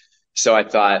me. So I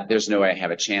thought there's no way I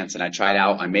have a chance. And I tried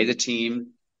out. I made the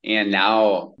team. And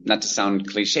now, not to sound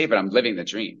cliche, but I'm living the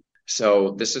dream.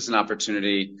 So this is an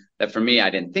opportunity that for me, I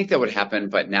didn't think that would happen,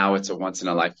 but now it's a once in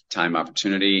a lifetime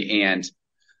opportunity. And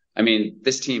I mean,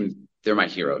 this team, they're my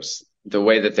heroes. The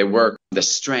way that they work, the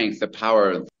strength, the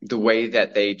power, the way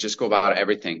that they just go about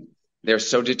everything. They're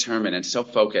so determined and so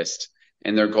focused,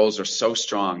 and their goals are so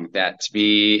strong that to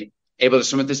be able to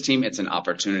swim with this team, it's an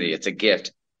opportunity, it's a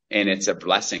gift, and it's a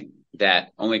blessing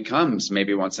that only comes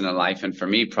maybe once in a life. And for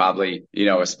me, probably,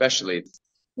 especially.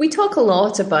 We talk a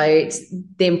lot about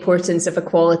the importance of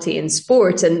equality in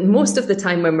sport, and most of the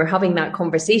time when we're having that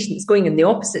conversation, it's going in the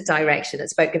opposite direction.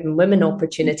 It's about giving women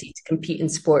opportunity to compete in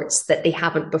sports that they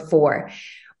haven't before.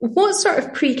 What sort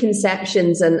of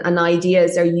preconceptions and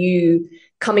ideas are you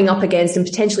coming up against and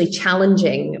potentially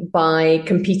challenging by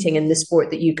competing in the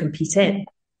sport that you compete in?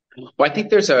 Well, I think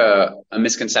there's a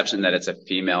misconception that it's a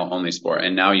female-only sport,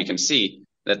 and now you can see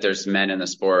that there's men in the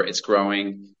sport. It's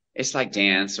growing. It's like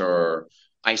dance or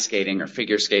ice skating or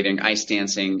figure skating, ice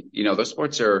dancing. Those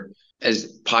sports are as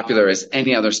popular as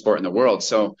any other sport in the world.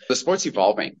 So the sport's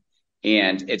evolving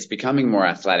and it's becoming more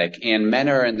athletic, and men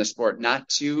are in the sport not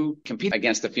to compete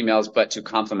against the females, but to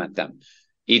complement them.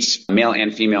 Each male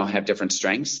and female have different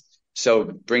strengths. So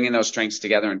bringing those strengths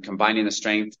together and combining the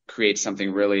strength creates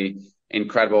something really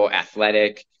incredible,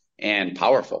 athletic, and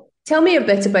powerful. Tell me a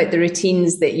bit about the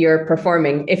routines that you're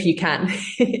performing, if you can.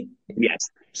 Yes.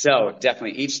 So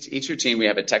definitely each routine, we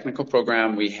have a technical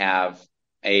program, we have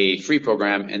a free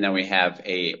program, and then we have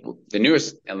the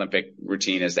newest Olympic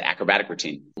routine is the acrobatic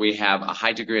routine. We have a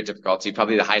high degree of difficulty,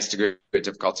 probably the highest degree of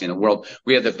difficulty in the world.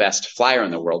 We have the best flyer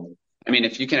in the world. I mean,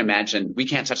 if you can imagine, we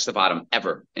can't touch the bottom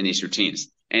ever in these routines.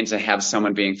 And to have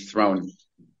someone being thrown,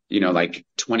 like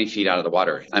 20 feet out of the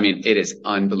water. I mean, it is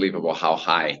unbelievable how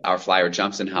high our flyer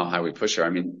jumps and how high we push her. I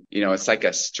mean, it's like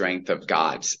a strength of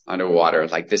gods underwater.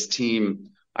 Like this team,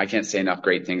 I can't say enough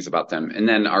great things about them. And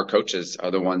then our coaches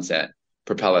are the ones that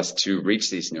propel us to reach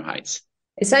these new heights.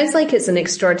 It sounds like it's an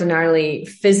extraordinarily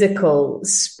physical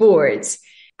sport.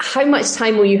 How much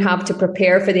time will you have to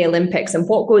prepare for the Olympics, and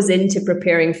what goes into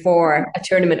preparing for a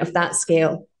tournament of that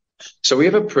scale? So we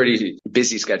have a pretty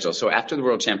busy schedule. So after the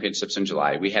World Championships in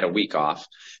July, we had a week off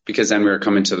because then we were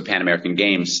coming to the Pan American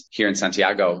Games here in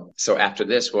Santiago. So after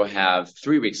this, we'll have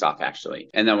 3 weeks off, actually.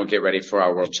 And then we'll get ready for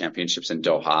our World Championships in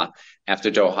Doha.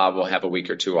 After Doha, we'll have a week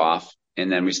or 2 off.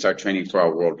 And then we start training for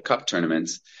our World Cup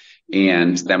tournaments.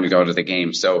 And then we go to the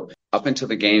games. So up until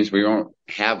the games, we won't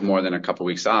have more than a couple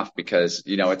weeks off because,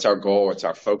 it's our goal, it's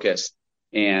our focus,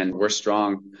 and we're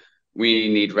strong. We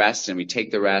need rest and we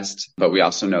take the rest, but we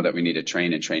also know that we need to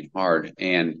train and train hard,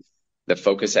 and the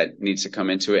focus that needs to come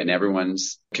into it, and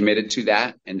everyone's committed to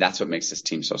that. And that's what makes this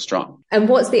team so strong. And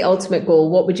what's the ultimate goal?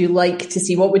 What would you like to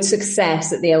see? What would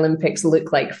success at the Olympics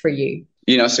look like for you?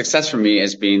 Success for me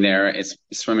is being there. It's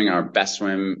swimming our best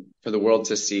swim for the world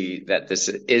to see that this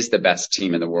is the best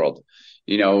team in the world.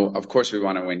 Of course we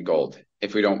want to win gold.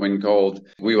 If we don't win gold,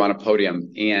 we want a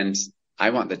podium. And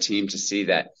I want the team to see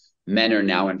that men are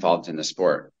now involved in the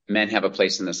sport. Men have a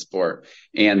place in the sport,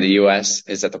 and the US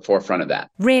is at the forefront of that.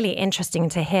 Really interesting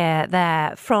to hear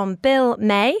there from Bill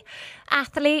May,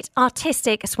 athlete,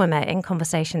 artistic swimmer, in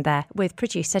conversation there with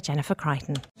producer Jennifer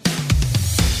Crichton.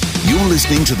 You're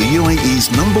listening to the UAE's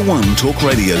 #1 talk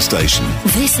radio station.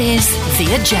 This is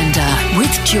The Agenda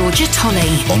with Georgia Tolley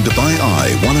On Dubai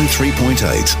Eye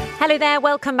 103.8. Hello there,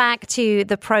 welcome back to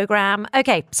the programme.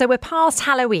 OK, so we're past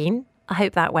Halloween. I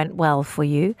hope that went well for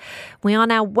you. We are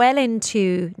now well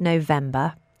into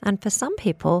November, and for some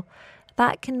people,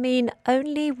 that can mean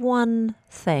only one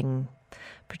thing.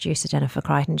 Producer Jennifer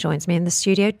Crichton joins me in the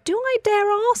studio. Do I dare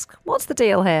ask? What's the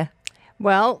deal here?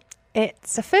 Well,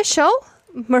 it's official.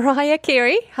 Mariah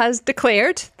Carey has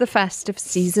declared the festive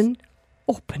season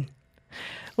open.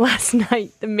 Last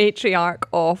night, the matriarch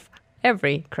of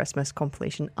every Christmas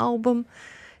compilation album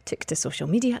took to social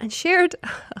media and shared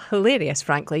a hilarious,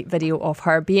 frankly, video of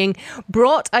her being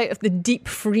brought out of the deep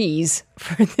freeze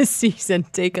for the season.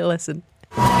 Take a listen.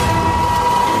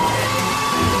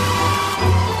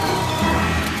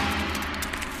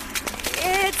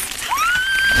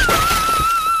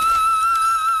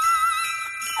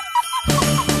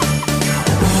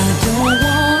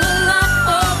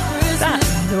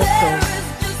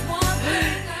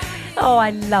 Oh,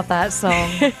 I love that song.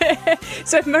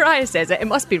 So if Mariah says it, it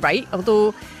must be right,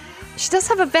 although she does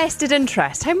have a vested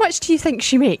interest. How much do you think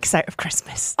she makes out of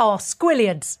Christmas? Oh,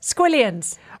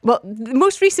 squillions. Well, the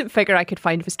most recent figure I could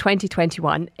find was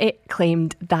 2021. It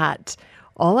claimed that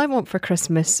All I Want for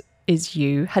Christmas Is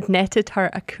You had netted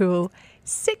her a cool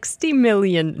 $60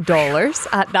 million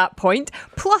at that point,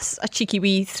 plus a cheeky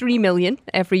wee $3 million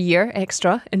every year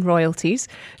extra in royalties.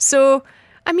 So,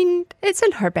 I mean, it's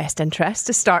in her best interest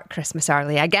to start Christmas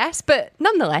early, I guess. But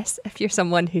nonetheless, if you're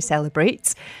someone who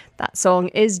celebrates, that song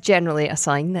is generally a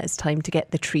sign that it's time to get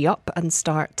the tree up and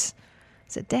start,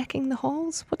 is it decking the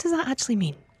halls? What does that actually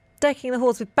mean? Decking the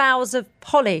halls with boughs of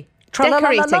holly.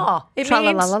 Decorating. Tra-la-la-la-la. It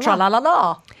means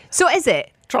tra-la-la-la. So is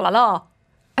it? Tra-la-la.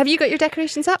 Have you got your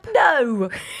decorations up?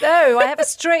 No. I have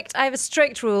a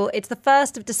strict rule. It's the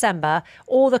 1st of December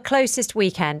or the closest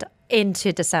weekend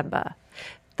into December.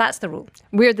 That's the rule.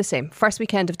 We're the same. First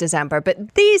weekend of December.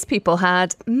 But these people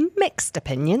had mixed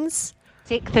opinions.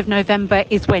 6th of November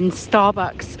is when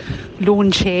Starbucks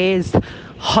launches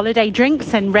holiday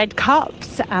drinks and red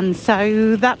cups. And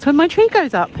so that's when my tree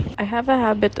goes up. I have a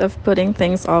habit of putting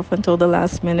things off until the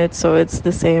last minute. So it's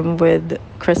the same with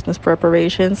Christmas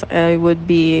preparations. I would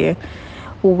be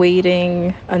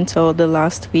waiting until the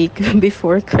last week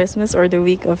before Christmas or the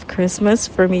week of Christmas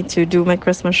for me to do my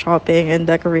Christmas shopping and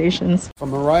decorations. For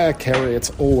Mariah Carey, it's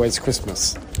always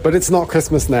Christmas. But it's not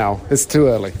Christmas now. It's too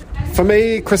early. For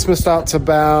me, Christmas starts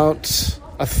about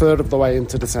a third of the way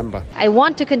into December. I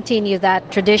want to continue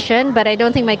that tradition, but I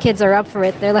don't think my kids are up for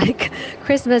it. They're like,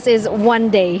 Christmas is one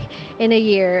day in a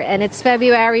year, and it's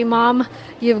February, Mom.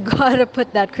 You've got to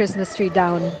put that Christmas tree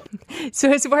down.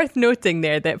 So it's worth noting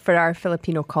there that for our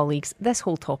Filipino colleagues, this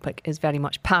whole topic is very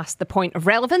much past the point of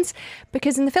relevance,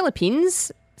 because in the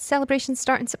Philippines, celebrations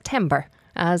start in September.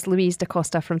 As Louise Da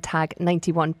Costa from Tag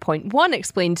 91.1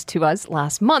 explained to us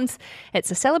last month, it's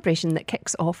a celebration that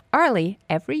kicks off early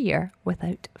every year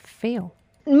without fail.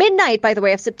 Midnight, by the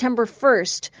way, of September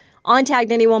 1st, on Tag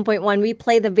 91.1, we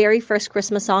play the very first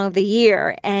Christmas song of the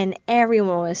year, and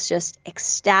everyone was just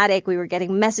ecstatic. We were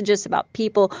getting messages about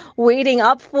people waiting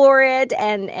up for it,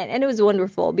 and it was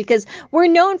wonderful because we're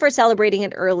known for celebrating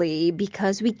it early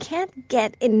because we can't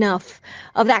get enough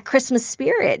of that Christmas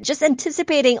spirit. Just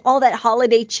anticipating all that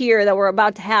holiday cheer that we're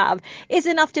about to have is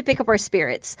enough to pick up our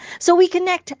spirits. So we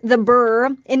connect the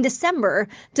Burr in December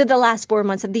to the last 4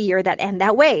 months of the year that end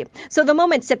that way. So the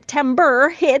moment September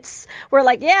hits, we're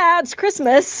like, yeah, it's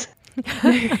Christmas.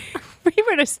 We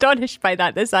were astonished by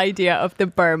that, this idea of the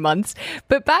Burr months.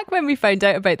 But back when we found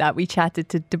out about that, we chatted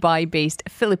to Dubai-based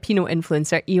Filipino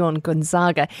influencer Ion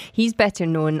Gonzaga. He's better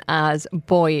known as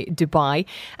Boy Dubai.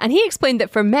 And he explained that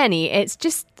for many, it's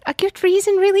just a good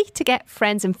reason, really, to get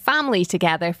friends and family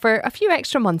together for a few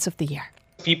extra months of the year.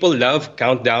 People love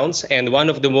countdowns, and one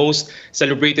of the most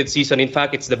celebrated season, in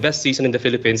fact, it's the best season in the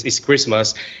Philippines, is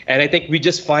Christmas. And I think we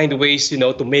just find ways,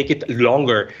 to make it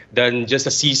longer than just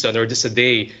a season or just a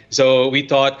day. So we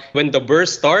thought when the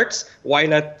burst starts, why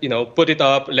not, put it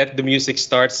up, let the music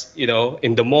start,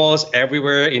 in the malls,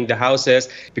 everywhere, in the houses,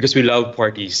 because we love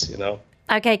parties,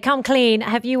 Okay, come clean.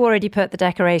 Have you already put the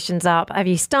decorations up? Have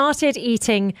you started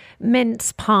eating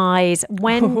mince pies?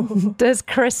 When does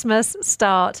Christmas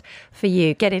start for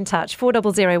you? Get in touch,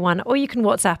 4001, or you can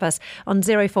WhatsApp us on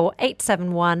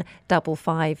 04871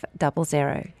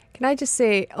 5500. Can I just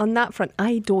say, on that front,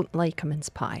 I don't like a mince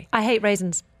pie. I hate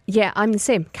raisins. Yeah, I'm the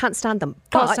same. Can't stand them.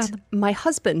 Can't But stand them. my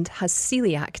husband has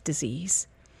celiac disease.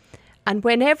 And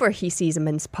whenever he sees a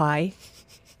mince pie,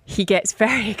 he gets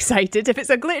very excited. If it's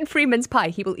a gluten-free mince pie,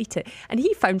 he will eat it. And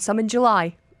he found some in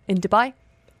July in Dubai.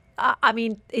 I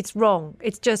mean, it's wrong.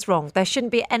 It's just wrong. There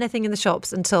shouldn't be anything in the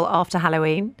shops until after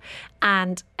Halloween.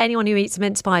 And anyone who eats a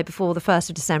mince pie before the 1st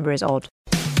of December is odd.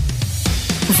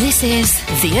 This is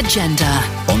The Agenda.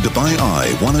 On Dubai Eye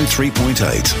 103.8,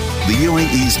 the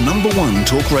UAE's #1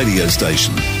 talk radio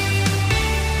station.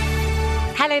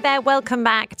 Hello there, welcome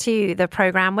back to the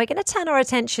programme. We're going to turn our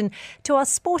attention to our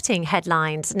sporting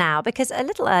headlines now, because a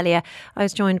little earlier I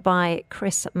was joined by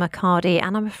Chris McCarty,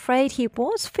 and I'm afraid he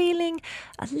was feeling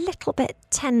a little bit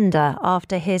tender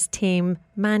after his team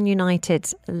Man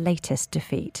United's latest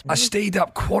defeat. I stayed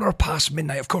up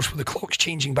midnight, of course, with the clocks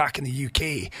changing back in the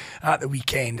UK at the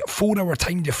weekend. 4-hour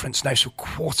time difference now, so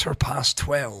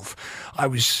 12:15. I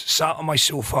was sat on my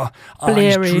sofa,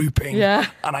 eyes drooping,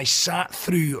 and I sat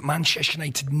through Manchester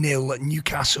United 0,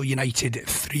 Newcastle United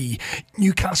 3.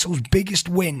 Newcastle's biggest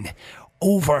win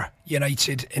over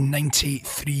United in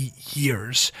 93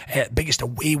 years. Biggest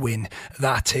away win,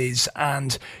 that is.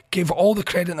 And give all the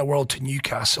credit in the world to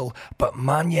Newcastle, but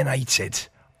Man United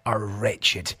are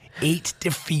wretched. 8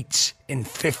 defeats in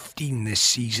 15 this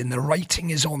season. The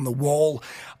writing is on the wall,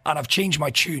 and I've changed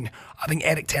my tune. I think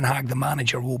Erik ten Hag, the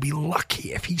manager, will be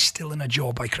lucky if he's still in a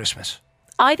job by Christmas.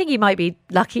 I think he might be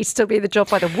lucky to still be in the job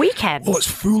by the weekend. Well, it's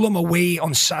Fulham away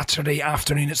on Saturday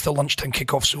afternoon. It's the lunchtime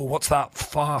kickoff. So what's that?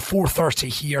 4:30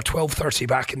 here, 12:30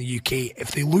 back in the UK.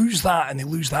 If they lose that, and they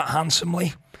lose that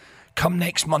handsomely, come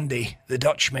next Monday, the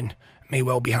Dutchman may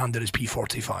well be handed his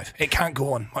P45. It can't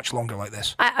go on much longer like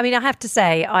this. I mean, I have to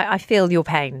say, I feel your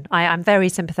pain. I'm very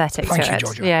sympathetic to it. Thank you,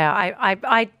 Georgia. Yeah,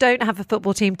 I don't have a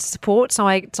football team to support, so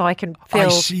I can feel. I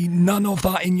see none of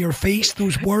that in your face.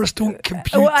 Those words don't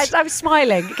compute. Well, I'm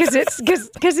smiling because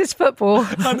it's football.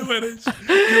 I know it is.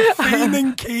 You're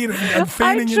feigning caring and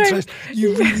feigning interest.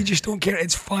 You really just don't care.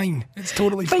 It's fine. It's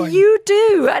totally fine. But you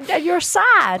do, and you're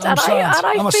sad. I'm sad.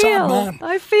 I'm a sad man.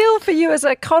 I feel for you as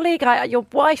a colleague. Your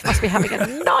wife must be having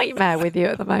a nightmare with you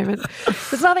at the moment.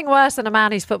 There's nothing worse than a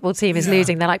man whose football team is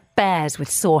losing. They're like bears with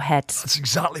sore heads. That's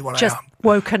exactly what Just I am.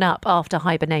 woken up after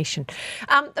hibernation.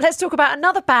 Let's talk about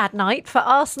another bad night for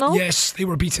Arsenal. Yes, they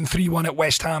were beaten 3-1 at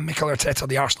West Ham. Mikel Arteta,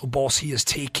 the Arsenal boss, he has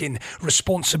taken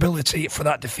responsibility for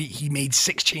that defeat. He made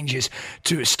 6 changes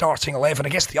to his starting 11. I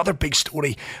guess the other big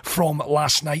story from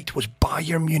last night was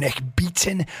Bayern Munich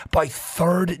beaten by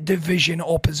 3rd division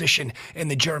opposition in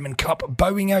the German Cup,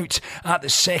 bowing out at the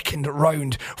second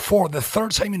round for the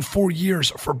 3rd time in 4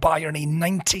 years for Bayern, a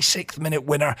 96th minute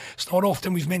winner. It's not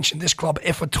often we've mentioned this club,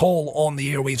 if at all, on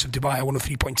the airwaves of Dubai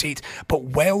 103.8, but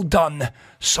well done,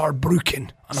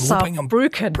 Saarbrücken. And I'm hoping I'm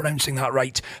pronouncing that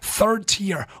right. 3rd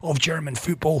tier of German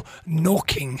football,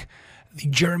 knocking the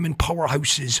German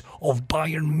powerhouses of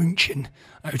Bayern München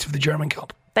out of the German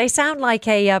Cup. They sound like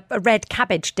a red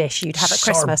cabbage dish you'd have at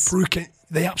Christmas. Saarbrücken.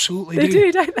 They absolutely do. They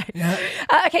do, don't they? Yeah.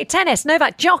 Okay, tennis.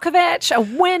 Novak Djokovic, a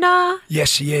winner.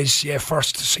 Yes, he is. Yeah,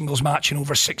 first singles match in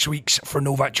over 6 weeks for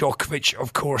Novak Djokovic.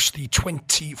 Of course, the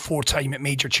 24-time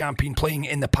major champion playing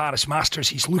in the Paris Masters.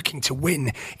 He's looking to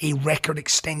win a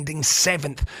record-extending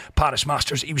 7th Paris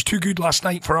Masters. He was too good last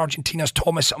night for Argentina's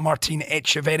Thomas Martin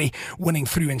Etcheverry, winning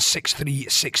through in 6-3,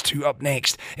 6-2. Up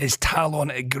next is Talon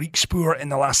Griekspoor in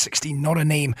the last 16. Not a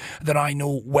name that I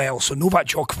know well. So Novak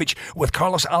Djokovic with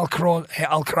Carlos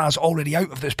Alcaraz already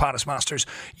out of this Paris Masters.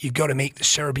 You've got to make the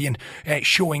Serbian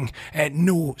showing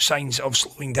no signs of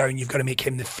slowing down. You've got to make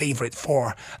him the favourite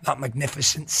for that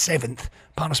magnificent 7th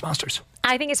Paris Masters.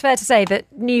 I think it's fair to say that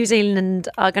New Zealand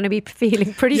are going to be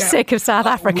feeling pretty sick of South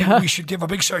Africa. We should give a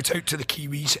big shout out to the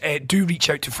Kiwis. Do reach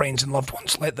out to friends and loved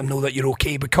ones. Let them know that you're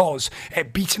okay, because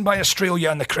beaten by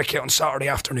Australia in the cricket on Saturday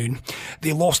afternoon.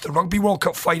 They lost the Rugby World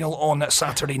Cup final on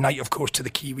Saturday night, of course, to the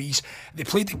Kiwis. They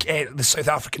played the South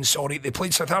Africans, They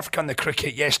played South Africa in the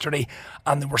cricket yesterday,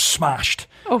 and they were smashed.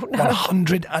 Oh, no.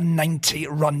 190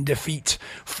 run defeat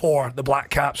for the Black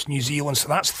Caps, New Zealand. So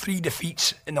that's 3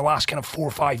 defeats in the last kind of 4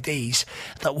 or 5 days.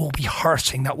 That will be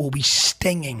hurting, that will be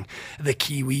stinging the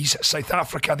Kiwis. South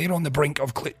Africa, they're on the brink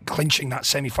of clinching that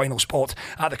semi-final spot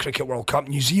at the Cricket World Cup.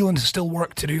 New Zealand has still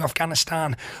work to do.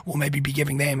 Afghanistan will maybe be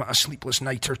giving them a sleepless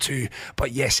night or two.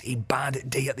 But yes, a bad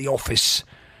day at the office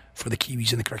for the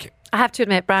Kiwis in the cricket. I have to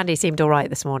admit, Brandy seemed all right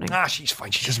this morning. She's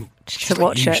fine. She doesn't. She's to like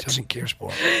watch you. it. She doesn't care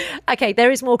sport. Okay,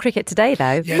 there is more cricket today,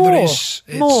 though. Yeah, more. there is.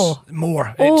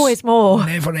 More. Always more.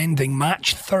 Never-ending.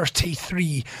 Match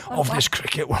 33 of this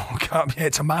Cricket World Cup. Yeah,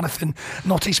 it's a marathon,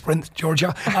 not a sprint,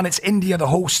 Georgia. And it's India, the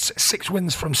hosts. 6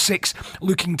 wins from 6,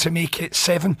 looking to make it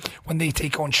 7 when they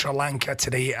take on Sri Lanka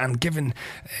today. And given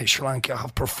Sri Lanka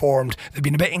have performed, they've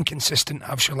been a bit inconsistent,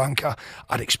 have Sri Lanka.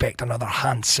 I'd expect another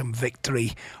handsome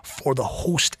victory for the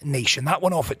host nation. That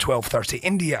one off at 12:30.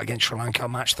 India against Sri Lanka,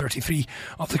 match 33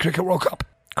 of the Cricket World Cup.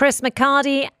 Chris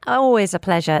McCarty, always a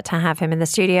pleasure to have him in the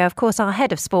studio. Of course, our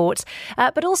head of sport,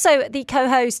 but also the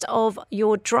co-host of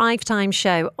your Drive Time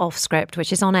show, Off Script,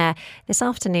 which is on air this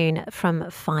afternoon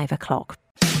from 5 o'clock.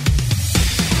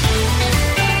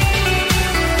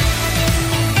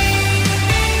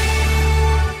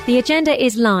 The Agenda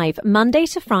is live Monday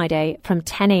to Friday from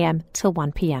 10 a.m. till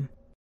 1 p.m.